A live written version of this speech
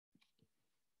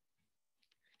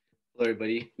Hello,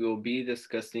 everybody. We will be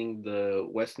discussing the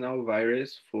West Nile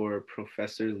virus for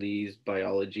Professor Lee's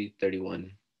Biology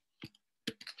 31.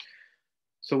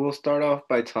 So we'll start off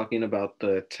by talking about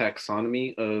the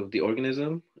taxonomy of the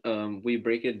organism. We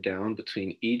break it down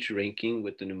between each ranking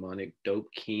with the mnemonic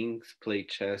Dope Kings play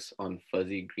chess on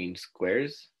fuzzy green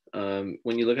squares. When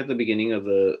you look at the beginning of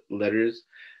the letters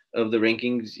of the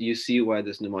rankings, you see why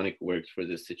this mnemonic works for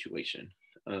this situation.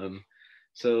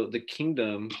 So the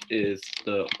kingdom is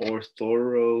the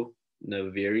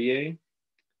Orthorhynaviridae.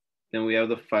 Then we have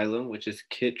the phylum, which is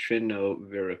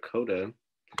Chytrinoviricoda.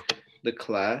 The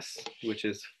class, which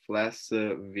is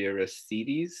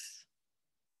Flaccivirices.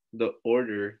 The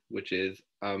order, which is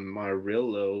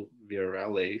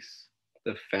Amarillovirales.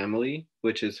 The family,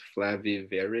 which is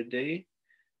Flaviviridae.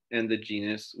 And the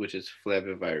genus, which is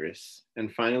Flavivirus. And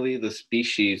finally, the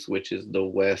species, which is the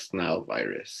West Nile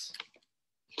virus.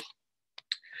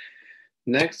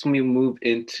 Next, we move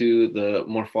into the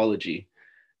morphology.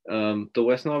 The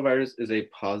West Nile virus is a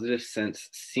positive sense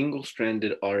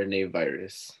single-stranded RNA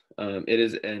virus. It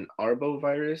is an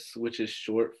arbovirus, which is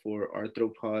short for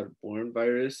arthropod-borne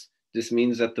virus. This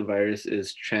means that the virus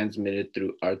is transmitted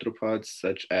through arthropods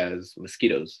such as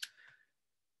mosquitoes.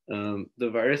 The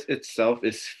virus itself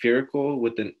is spherical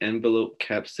with an envelope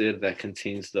capsid that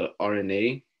contains the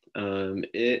RNA.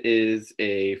 It is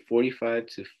a 45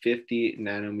 to 50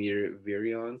 nanometer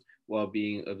virion while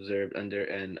being observed under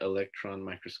an electron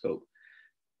microscope.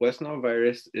 West Nile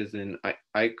virus is an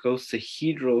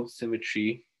icosahedral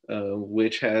symmetry,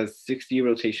 which has 60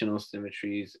 rotational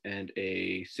symmetries and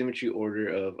a symmetry order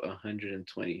of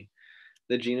 120.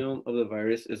 The genome of the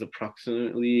virus is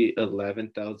approximately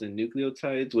 11,000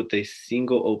 nucleotides with a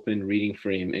single open reading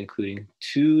frame, including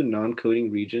two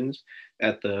non-coding regions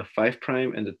at the 5'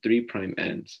 and the 3'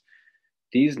 ends.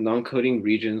 These non-coding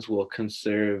regions will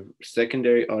conserve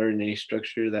secondary RNA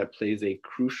structure that plays a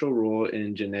crucial role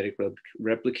in genetic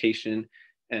replication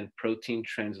and protein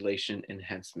translation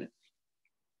enhancement.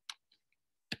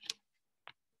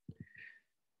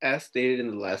 As stated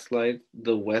in the last slide,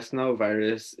 the West Nile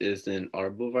virus is an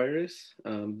arbovirus.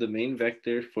 The main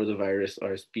vector for the virus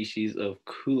are species of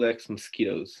Culex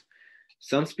mosquitoes.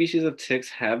 Some species of ticks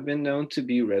have been known to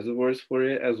be reservoirs for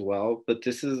it as well, but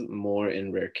this is more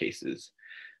in rare cases.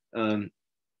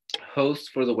 Hosts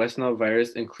for the West Nile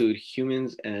virus include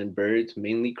humans and birds,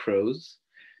 mainly crows.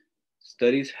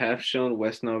 Studies have shown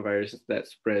West Nile virus that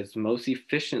spreads most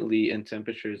efficiently in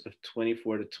temperatures of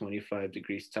 24 to 25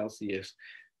 degrees Celsius,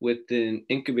 with an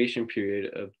incubation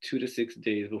period of 2 to 6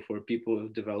 days before people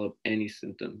develop any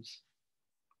symptoms.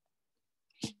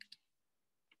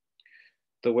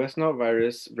 The West Nile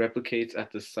virus replicates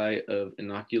at the site of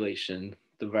inoculation.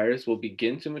 The virus will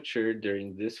begin to mature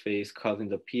during this phase, causing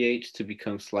the pH to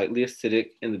become slightly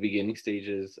acidic in the beginning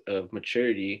stages of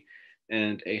maturity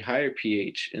and a higher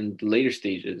pH in the later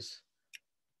stages.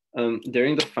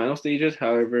 During the final stages,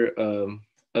 however,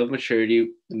 of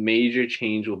maturity, major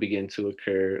change will begin to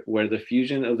occur where the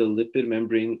fusion of the lipid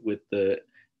membrane with the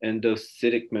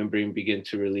endocytic membrane begin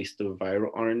to release the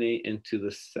viral RNA into the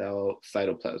cell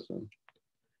cytoplasm.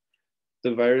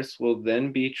 The virus will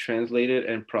then be translated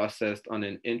and processed on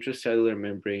an intracellular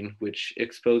membrane, which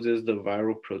exposes the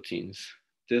viral proteins.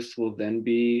 This will then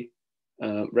be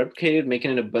replicated,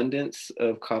 making an abundance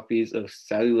of copies of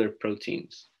cellular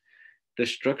proteins. The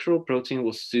structural protein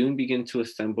will soon begin to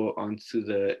assemble onto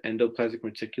the endoplasmic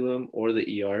reticulum or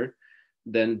the ER,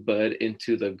 then bud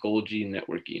into the Golgi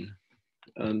networking.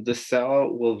 The cell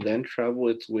will then travel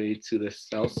its way to the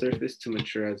cell surface to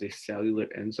mature as a cellular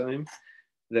enzyme.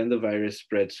 Then the virus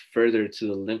spreads further to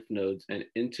the lymph nodes and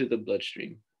into the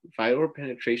bloodstream. Viral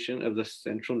penetration of the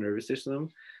central nervous system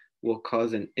will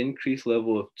cause an increased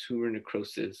level of tumor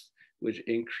necrosis, which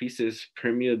increases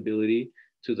permeability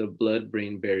to the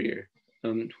blood-brain barrier.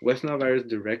 West Nile virus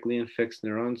directly infects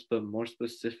neurons, but more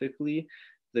specifically,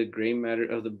 the gray matter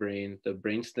of the brain, the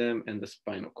brainstem, and the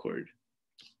spinal cord.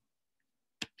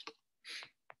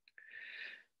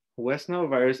 West Nile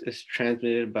virus is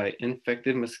transmitted by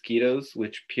infected mosquitoes,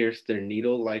 which pierce their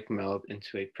needle-like mouth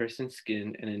into a person's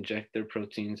skin and inject their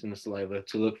proteins in the saliva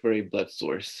to look for a blood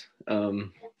source.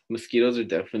 Mosquitoes are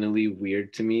definitely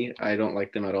weird to me. I don't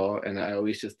like them at all, and I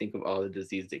always just think of all the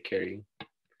disease they carry.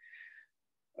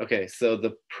 Okay, so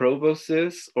the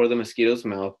proboscis, or the mosquito's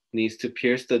mouth, needs to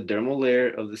pierce the dermal layer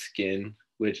of the skin,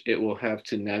 which it will have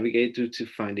to navigate through to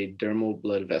find a dermal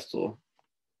blood vessel.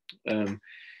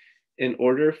 In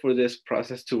order for this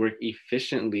process to work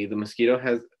efficiently, the mosquito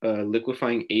has a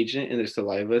liquefying agent in their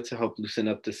saliva to help loosen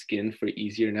up the skin for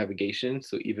easier navigation,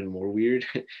 so even more weird.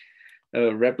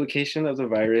 Replication of the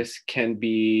virus can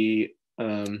be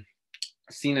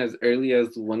seen as early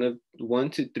as 1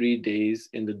 to 3 days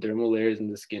in the dermal layers in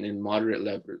the skin in moderate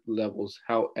levels.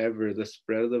 However, the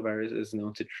spread of the virus is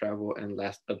known to travel and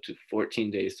last up to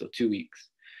 14 days, so 2 weeks.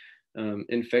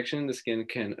 Infection in the skin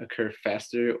can occur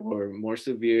faster or more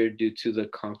severe due to the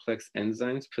complex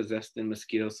enzymes possessed in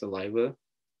mosquito saliva.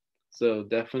 So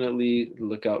definitely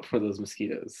look out for those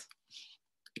mosquitoes.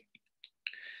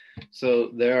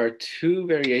 So there are two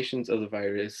variations of the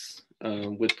virus,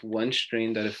 with one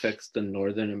strain that affects the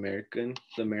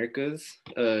the Americas,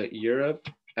 Europe,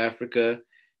 Africa,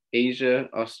 Asia,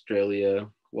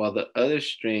 Australia, while the other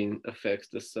strain affects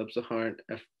the sub-Saharan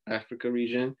Africa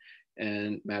region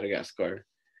and Madagascar.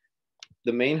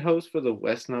 The main hosts for the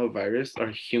West Nile virus are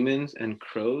humans and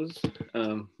crows.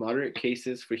 Moderate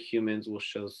cases for humans will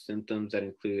show symptoms that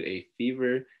include a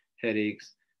fever,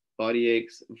 headaches, body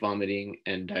aches, vomiting,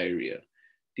 and diarrhea.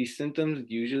 These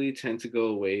symptoms usually tend to go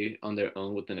away on their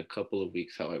own within a couple of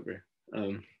weeks, however.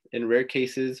 In rare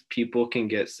cases, people can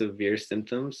get severe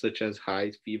symptoms such as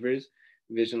high fevers,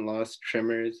 vision loss,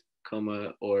 tremors,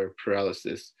 coma, or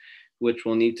paralysis, which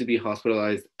will need to be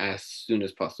hospitalized as soon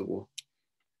as possible.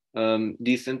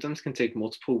 These symptoms can take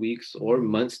multiple weeks or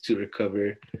months to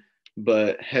recover,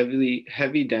 but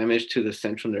heavy damage to the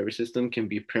central nervous system can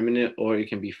be permanent or it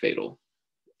can be fatal.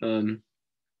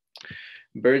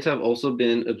 Birds have also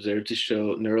been observed to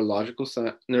show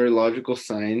neurological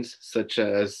signs such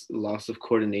as loss of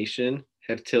coordination,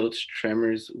 head tilts,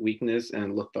 tremors, weakness,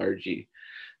 and lethargy.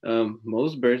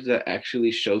 Most birds that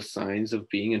actually show signs of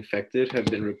being infected have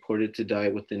been reported to die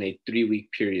within a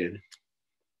 3-week period.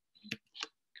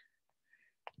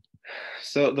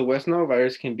 So the West Nile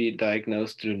virus can be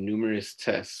diagnosed through numerous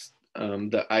tests.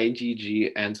 The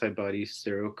IgG antibody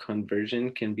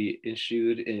seroconversion can be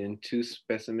issued in 2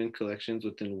 specimen collections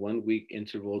within 1 week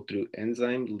interval through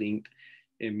enzyme-linked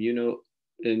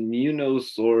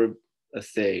immunosorb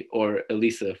assay, or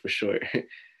ELISA for short.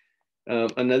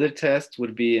 Another test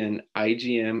would be an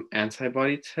IgM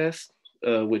antibody test,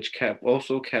 which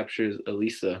also captures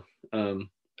ELISA.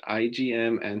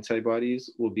 IgM antibodies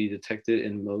will be detected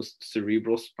in most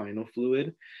cerebral spinal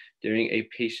fluid during a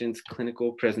patient's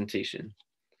clinical presentation.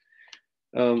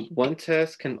 One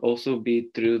test can also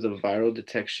be through the viral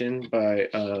detection by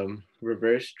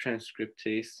reverse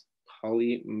transcriptase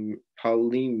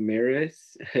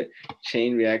polymerase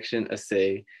chain reaction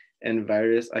assay and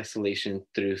virus isolation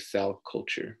through cell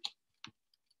culture.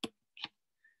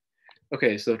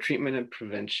 Okay, so treatment and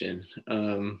prevention.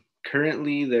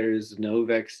 Currently, there is no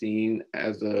vaccine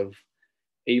as of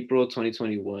April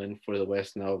 2021 for the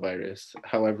West Nile virus.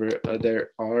 However,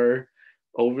 there are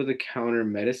over-the-counter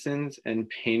medicines and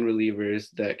pain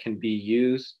relievers that can be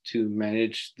used to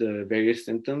manage the various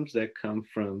symptoms that come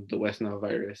from the West Nile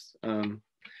virus.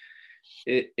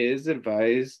 It is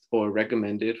advised or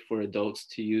recommended for adults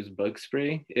to use bug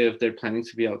spray if they're planning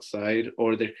to be outside,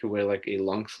 or they could wear like a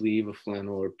long sleeve of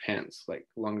flannel or pants, like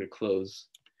longer clothes.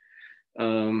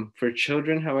 For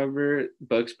children, however,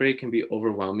 bug spray can be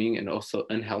overwhelming and also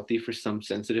unhealthy for some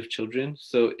sensitive children.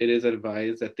 So it is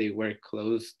advised that they wear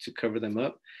clothes to cover them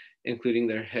up, including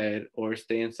their head, or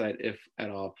stay inside if at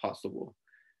all possible.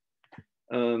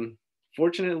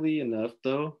 Fortunately enough,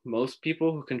 though, most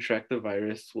people who contract the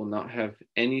virus will not have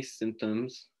any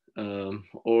symptoms,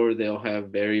 or they'll have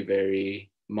very,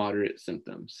 very moderate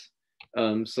symptoms.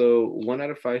 So 1 out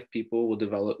of 5 people will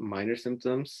develop minor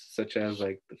symptoms such as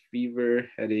like the fever,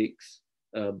 headaches,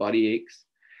 body aches.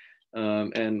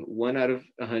 And 1 out of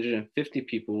 150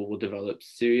 people will develop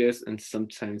serious and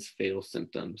sometimes fatal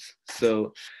symptoms.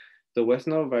 So the West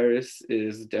Nile virus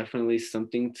is definitely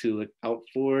something to look out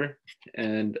for,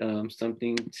 and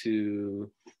something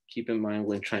to keep in mind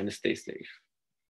when trying to stay safe.